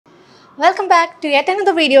Welcome back to yet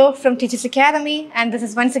another video from Tiju's Academy, and this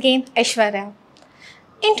is once again Aishwarya.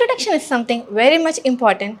 Introduction is something very much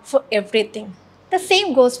important for everything. The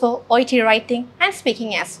same goes for OET writing and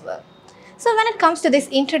speaking as well. So when it comes to this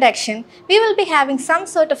introduction, we will be having some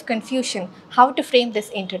sort of confusion how to frame this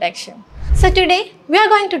introduction. So today we are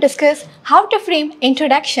going to discuss how to frame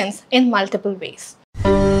introductions in multiple ways.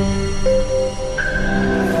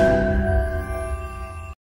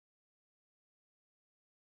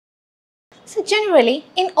 So generally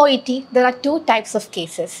in OET there are two types of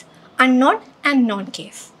cases, unknown and known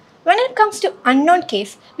case. When it comes to unknown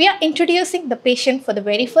case, we are introducing the patient for the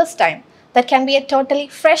very first time. That can be a totally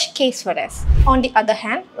fresh case for us. On the other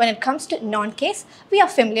hand, when it comes to known case, we are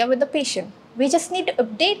familiar with the patient. We just need to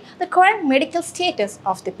update the current medical status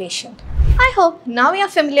of the patient. I hope now we are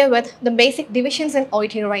familiar with the basic divisions in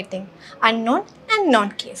OET writing, unknown and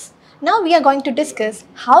known case. Now we are going to discuss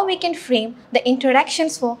how we can frame the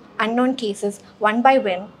introductions for unknown cases one by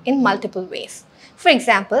one in multiple ways. For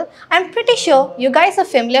example, I'm pretty sure you guys are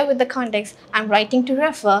familiar with the context I'm writing to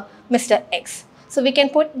refer Mr. X. So we can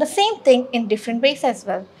put the same thing in different ways as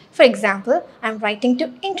well. For example, I'm writing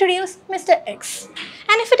to introduce Mr. X.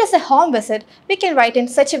 And if it is a home visit, we can write in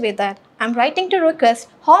such a way that I'm writing to request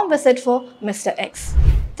home visit for Mr. X.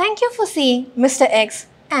 Thank you for seeing Mr. X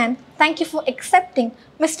and thank you for accepting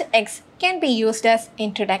Mr. X can be used as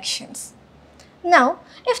introductions. Now,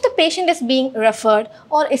 if the patient is being referred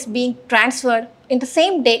or is being transferred in the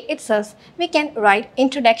same day itself, we can write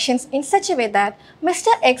introductions in such a way that Mr.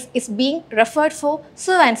 X is being referred for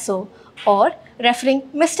so and so or referring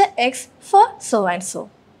Mr. X for so and so.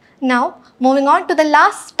 Now, moving on to the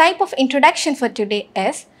last type of introduction for today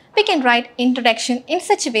is we can write introduction in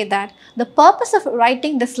such a way that the purpose of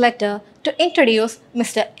writing this letter to introduce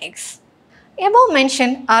Mr. X. Above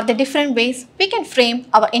mentioned are the different ways we can frame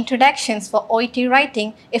our introductions for OET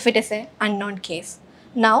writing if it is an unknown case.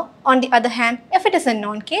 Now, on the other hand, if it is a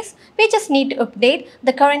known case, we just need to update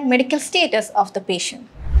the current medical status of the patient.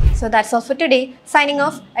 So that's all for today. Signing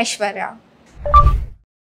off, Aishwarya.